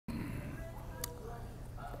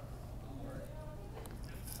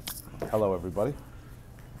Hello, everybody.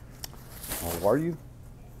 How are you?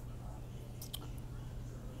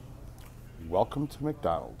 Welcome to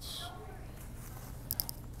McDonald's.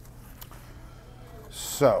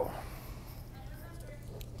 So,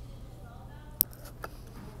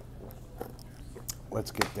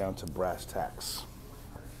 let's get down to brass tacks.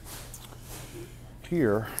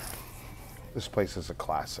 Here, this place is a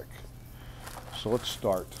classic. So let's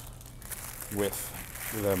start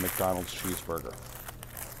with the McDonald's cheeseburger.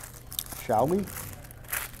 Shall we?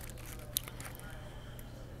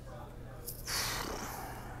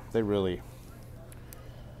 They really.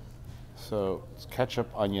 So it's ketchup,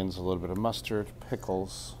 onions, a little bit of mustard,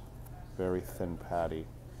 pickles, very thin patty.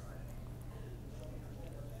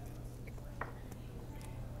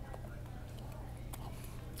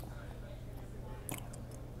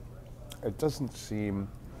 It doesn't seem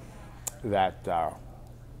that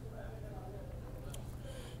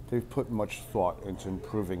they've put much thought into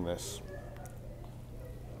improving this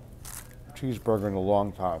cheeseburger in a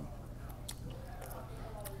long time.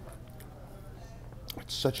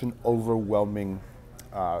 It's such an overwhelming,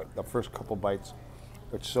 the first couple bites,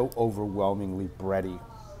 it's so overwhelmingly bready,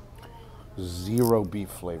 zero beef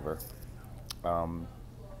flavor.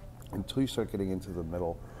 Until you start getting into the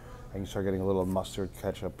middle and you start getting a little mustard,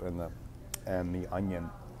 ketchup, and the onion,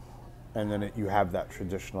 and then you have that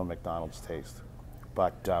traditional McDonald's taste.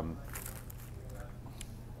 But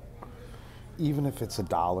even if it's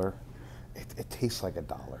 $1, it tastes like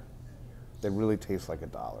 $1. It really tastes like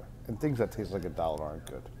 $1, and things that taste like $1 aren't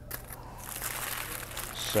good.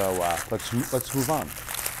 So let's move on.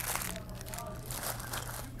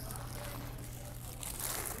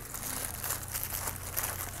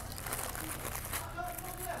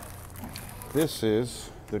 This is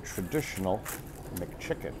the traditional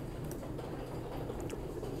McChicken.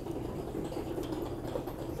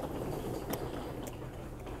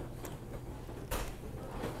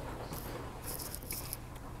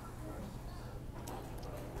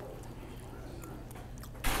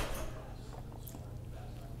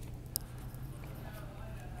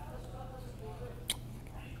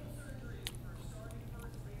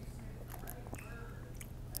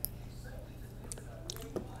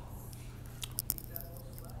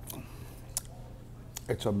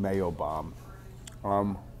 It's a mayo bomb.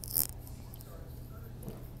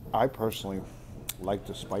 I personally like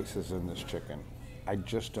the spices in this chicken. I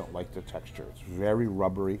just don't like the texture. It's very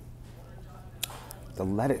rubbery. The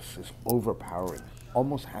lettuce is overpowering.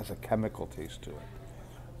 Almost has a chemical taste to it.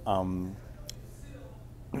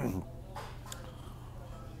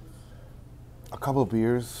 A couple of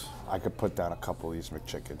beers, I could put down a couple of these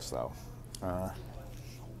McChickens though.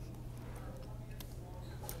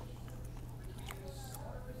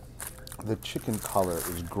 The chicken color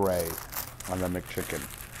is gray on the McChicken.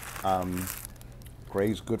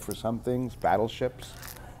 Gray is good for some things, battleships,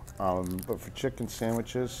 but for chicken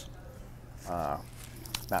sandwiches,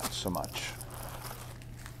 not so much.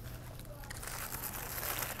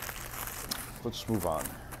 Let's move on.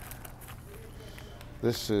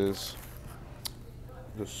 This is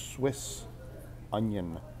the Swiss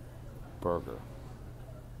onion burger.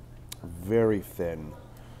 Very thin.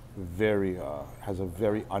 Very has a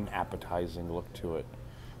very unappetizing look to it.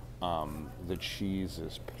 The cheese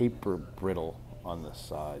is paper brittle on the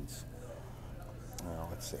sides.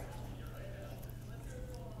 Let's see.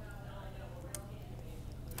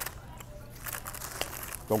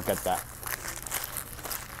 Don't get that.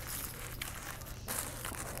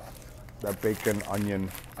 That bacon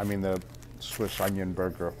onion, the Swiss onion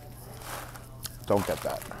burger. Don't get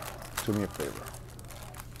that. Do me a favor.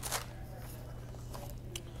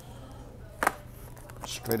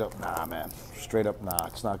 Straight up, nah, man. Straight up, nah.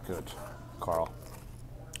 It's not good, Carl.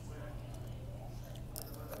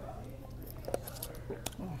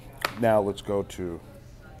 Now let's go to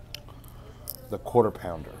the quarter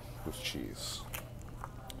pounder with cheese.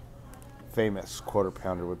 Famous quarter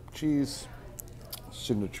pounder with cheese,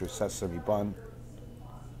 signature sesame bun.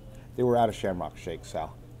 They were out of Shamrock Shake,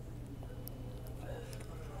 Sal.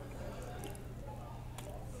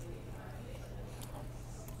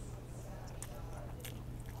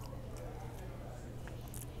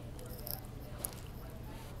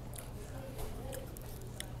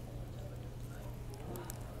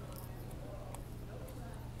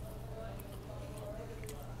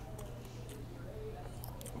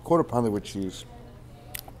 Quarter pounder with cheese,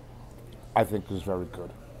 I think, is very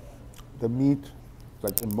good. The meat,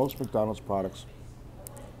 like in most McDonald's products,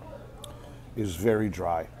 is very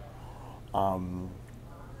dry,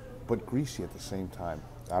 but greasy at the same time.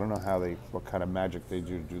 I don't know what kind of magic they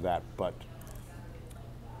do to do that, but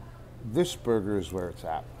this burger is where it's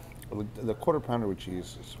at. The quarter pounder with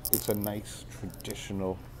cheese, it's a nice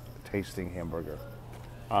traditional tasting hamburger.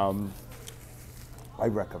 I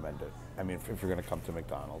recommend it. I mean, if you're going to come to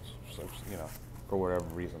McDonald's, so, you know, for whatever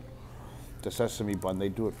reason, the sesame bun, they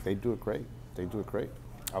do it. They do it great. They do it great.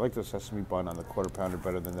 I like the sesame bun on the quarter pounder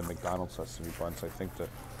better than the McDonald's sesame buns. I think the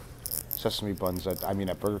sesame buns at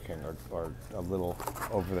Burger King are a little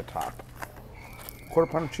over the top.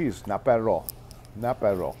 Quarter pounder cheese, not bad at all. Not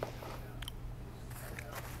bad at all.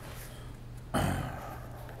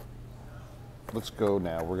 Let's go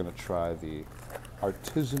now. We're going to try the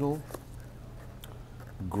artisanal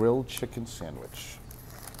grilled chicken sandwich.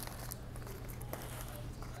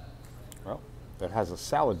 Well, it has a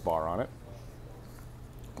salad bar on it.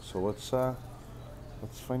 So let's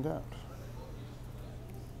find out.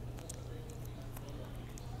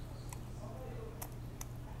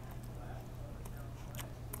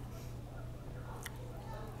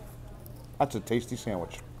 That's a tasty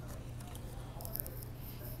sandwich.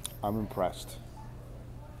 I'm impressed.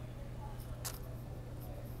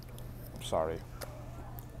 I'm sorry.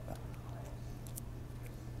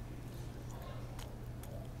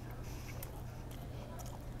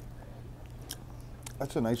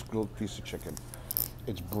 That's a nice grilled piece of chicken.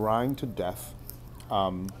 It's brined to death,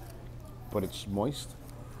 but it's moist.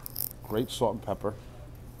 Great salt and pepper.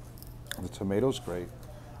 The tomato's great.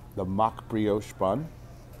 The mock brioche bun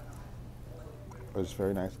is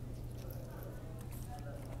very nice.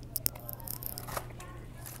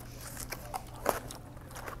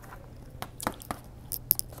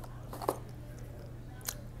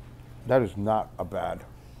 That is not a bad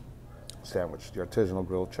sandwich. The artisanal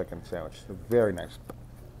grilled chicken sandwich. Very nice.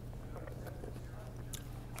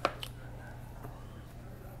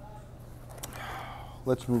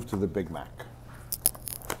 Let's move to the Big Mac.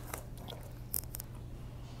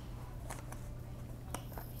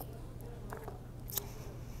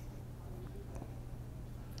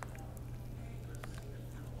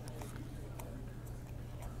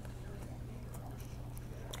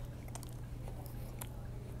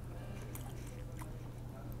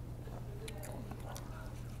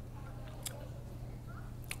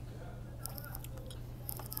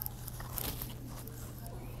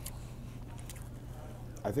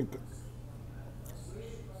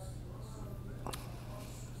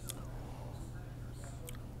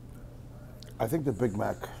 I think the Big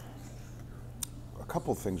Mac, a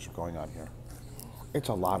couple things are going on here. It's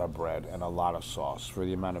a lot of bread and a lot of sauce for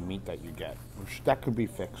the amount of meat that you get, which that could be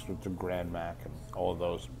fixed with the Grand Mac and all of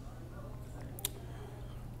those.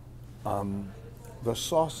 The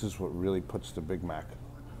sauce is what really puts the Big Mac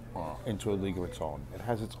into a league of its own. It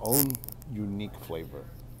has its own unique flavor.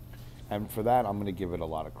 And for that, I'm going to give it a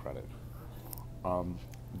lot of credit.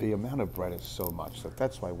 The amount of bread is so much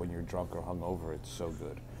that's why when you're drunk or hungover, it's so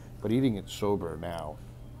good. But eating it sober now,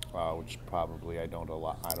 which probably I'm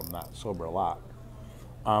not sober a lot.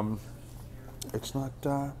 It's not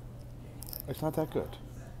that good.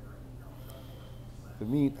 The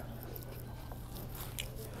meat,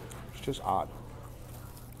 it's just odd.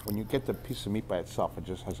 When you get the piece of meat by itself, it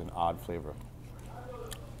just has an odd flavor,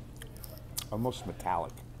 almost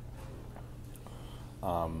metallic.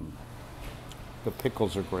 The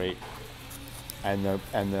pickles are great, and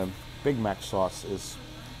the Big Mac sauce is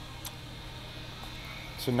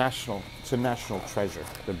it's a national treasure.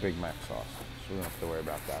 The Big Mac sauce, so we don't have to worry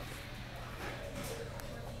about that.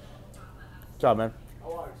 What's up, man?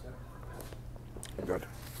 How are you, sir? Good.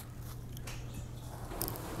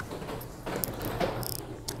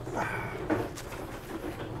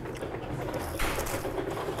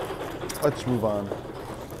 Let's move on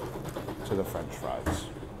to the French fries.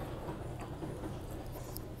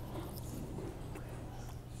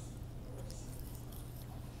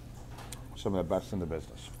 Some of the best in the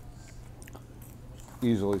business.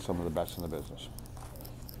 Easily some of the best in the business.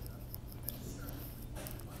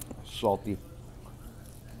 Salty,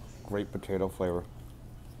 great potato flavor,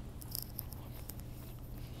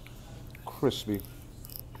 crispy.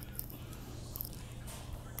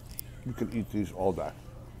 You could eat these all day.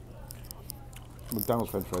 McDonald's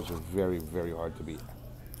French fries are very, very hard to beat.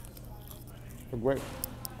 They're great,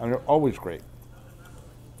 and they're always great.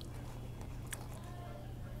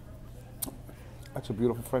 That's a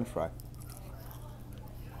beautiful French fry.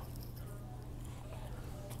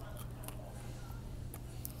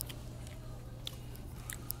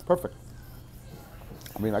 Perfect.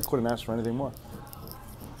 I mean, I couldn't ask for anything more.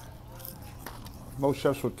 Most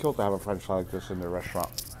chefs would kill to have a French fry like this in their restaurant.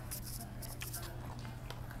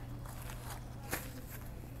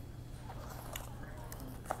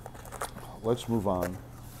 Let's move on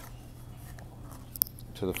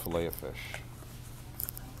to the fillet of fish.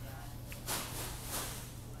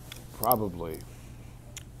 probably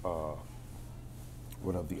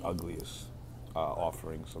one of the ugliest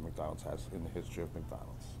offerings that McDonald's has in the history of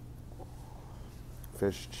McDonald's.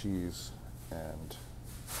 Fish, cheese, and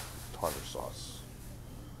tartar sauce.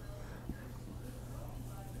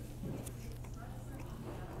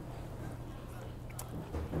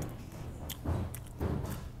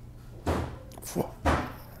 Phew.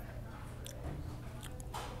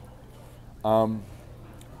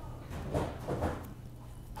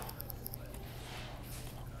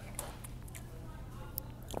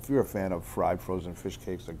 If you're a fan of fried frozen fish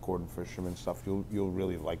cakes like Gordon Fisherman stuff, you'll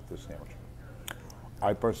really like this sandwich.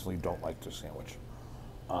 I personally don't like this sandwich.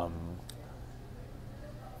 I'm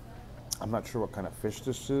not sure what kind of fish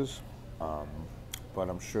this is, but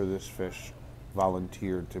I'm sure this fish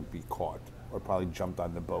volunteered to be caught or probably jumped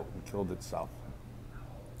on the boat and killed itself.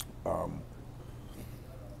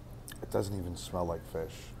 It doesn't even smell like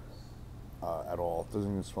fish at all. It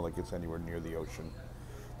doesn't even smell like it's anywhere near the ocean.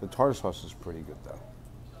 The tartar sauce is pretty good though.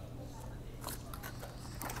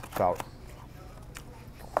 So,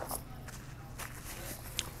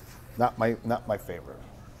 not my favorite.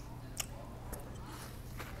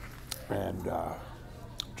 And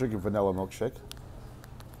drinking vanilla milkshake.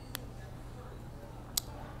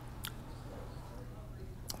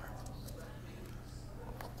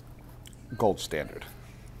 Gold standard.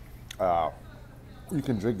 You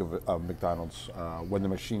can drink a McDonald's when the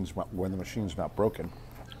machine's not broken.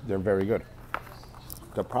 They're very good.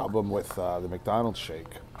 The problem with the McDonald's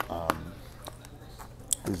shake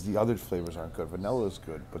is the other flavors aren't good. Vanilla is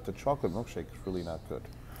good, but the chocolate milkshake is really not good.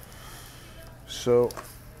 So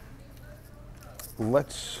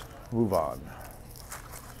let's move on.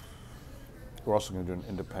 We're also going to do an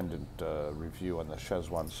independent review on the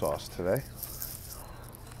Szechuan sauce today.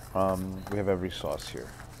 We have every sauce here.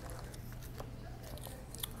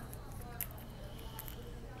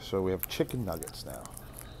 So we have chicken nuggets now.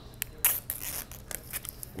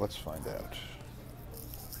 Let's find out.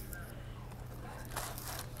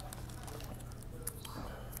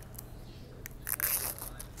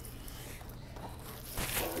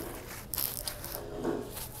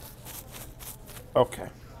 Okay.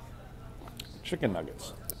 Chicken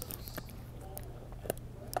nuggets.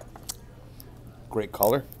 Great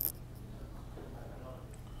color.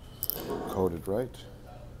 Coated right.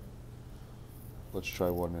 Let's try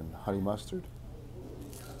one in honey mustard.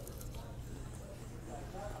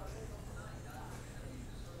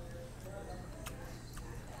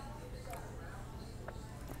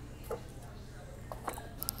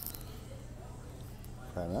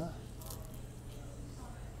 Try that.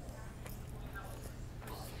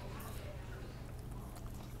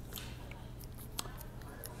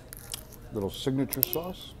 Little signature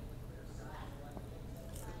sauce.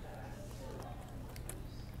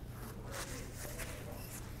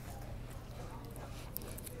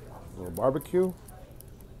 Little barbecue.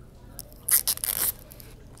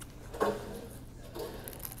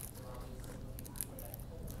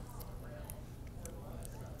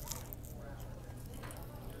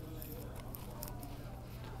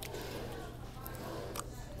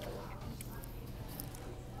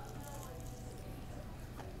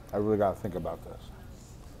 I really got to think about this.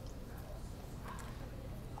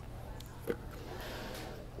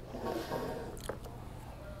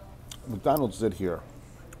 McDonald's did here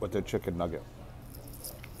with their chicken nugget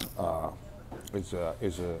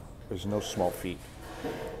is no small feat.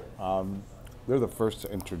 They're the first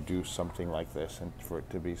to introduce something like this and for it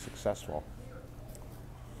to be successful.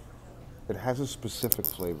 It has a specific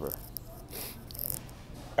flavor.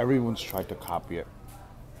 Everyone's tried to copy it.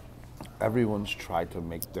 Everyone's tried to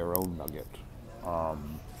make their own nugget,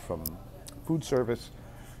 from food service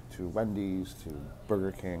to Wendy's to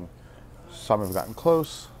Burger King. Some have gotten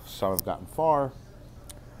close, some have gotten far,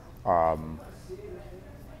 but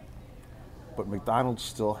McDonald's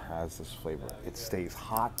still has this flavor. It stays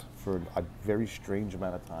hot for a very strange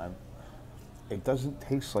amount of time. It doesn't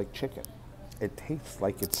taste like chicken. It tastes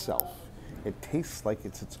like itself. It tastes like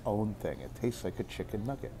it's its own thing. It tastes like a chicken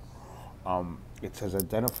nugget. It's as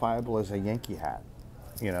identifiable as a Yankee hat.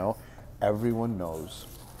 You know, everyone knows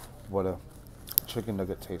what a chicken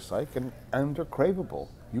nugget tastes like, and they're craveable.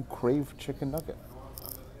 You crave chicken nugget.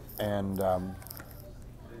 And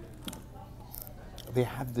they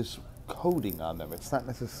have this coating on them. It's not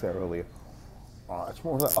necessarily, it's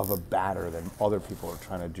more of a batter than other people are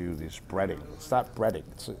trying to do this breading. It's not breading,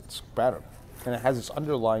 it's batter. And it has this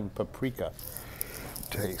underlying paprika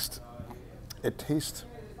taste. It tastes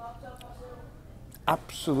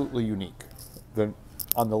absolutely unique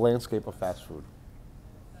on the landscape of fast food.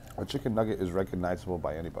 A chicken nugget is recognizable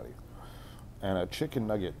by anybody. And a chicken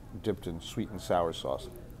nugget dipped in sweet and sour sauce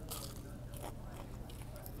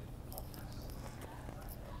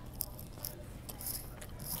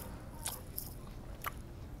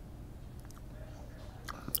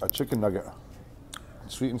chicken nugget,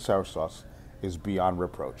 sweet and sour sauce, is beyond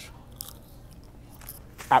reproach.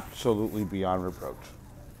 Absolutely beyond reproach.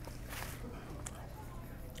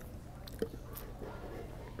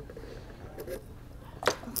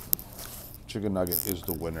 Chicken nugget is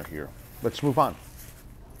the winner here. Let's move on.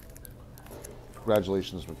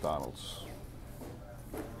 Congratulations, McDonald's.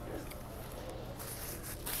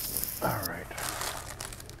 All right.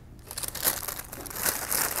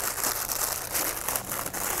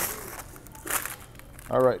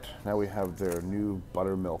 All right, now we have their new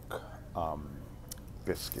buttermilk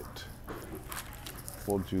biscuit.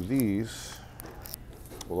 We'll do these.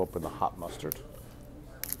 We'll open the hot mustard.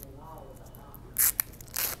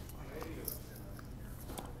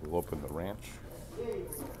 We'll open the ranch.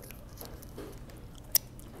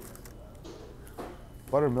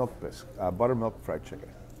 Buttermilk fried chicken.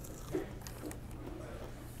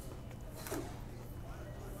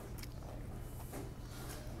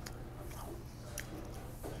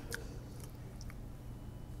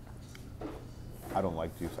 I don't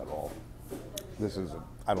like these at all.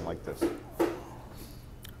 I don't like this.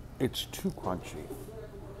 It's too crunchy.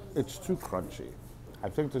 It's too crunchy. I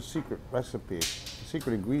think the secret recipe, the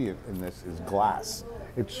secret ingredient in this is glass.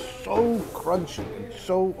 It's so crunchy. It's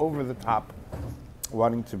so over the top,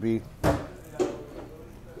 wanting to be.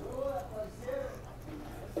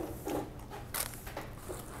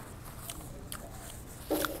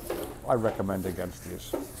 I recommend against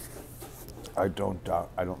these. I don't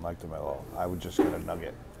like them at all. I would just get a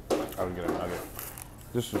nugget. I would get a nugget.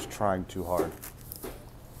 This is trying too hard.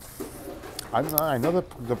 I know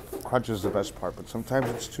that the crunch is the best part, but sometimes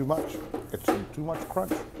it's too much. It's too much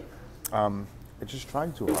crunch. It's just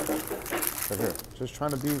trying too hard. Right here, it's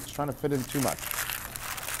trying to fit in too much.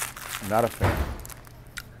 Not a fan.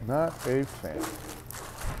 Not a fan.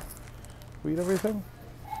 We eat everything?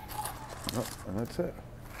 Nope, and that's it.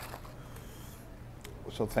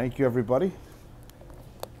 So thank you, everybody.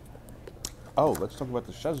 Oh, let's talk about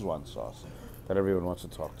the Szechuan sauce that everyone wants to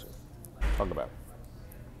talk about.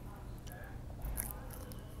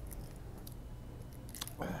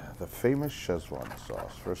 The famous Szechuan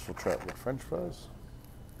sauce. First, we'll try it with French fries.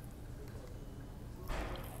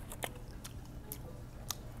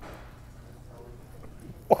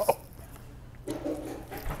 Whoa!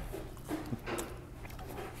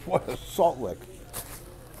 What a salt lick.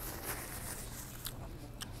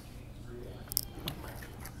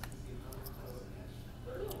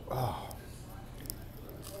 Oh.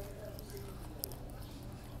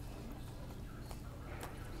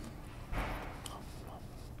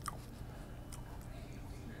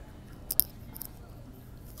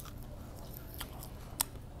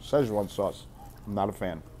 Szechuan sauce, I'm not a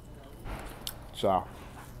fan. So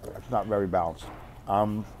it's not very balanced.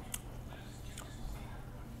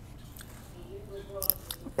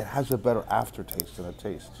 It has a better aftertaste than a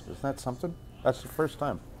taste. Isn't that something? That's the first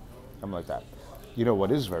time I'm like that. You know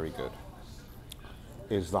what is very good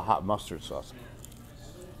is the hot mustard sauce.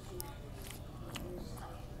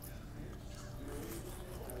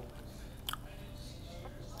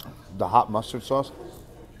 The hot mustard sauce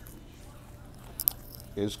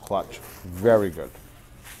is clutch. Very good.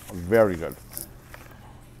 Very good.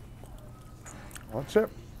 That's it.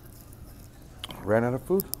 Ran out of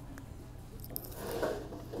food.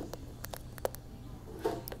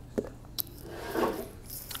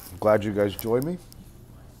 Glad you guys joined me.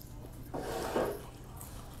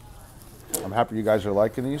 I'm happy you guys are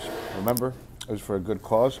liking these. Remember, it was for a good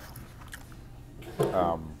cause.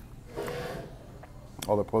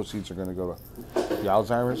 All the proceeds are going to go to the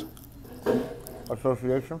Alzheimer's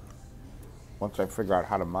Association. Once I figure out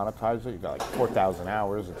how to monetize it, you got like 4,000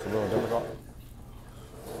 hours. It's a little difficult.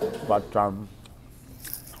 But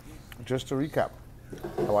just to recap,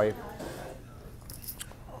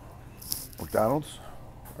 McDonald's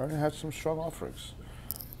already has some strong offerings.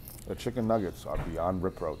 The chicken nuggets are beyond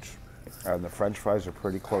reproach. And the French fries are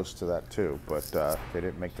pretty close to that too, but they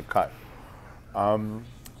didn't make the cut.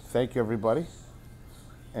 Thank you, everybody.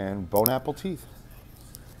 And Bon Appetit.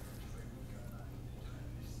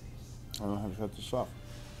 I don't know how to shut this off.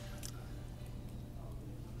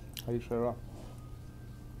 How do you shut it off?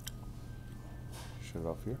 Shut it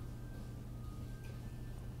off here.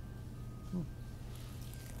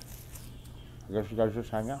 I guess you guys just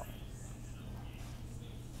hang out.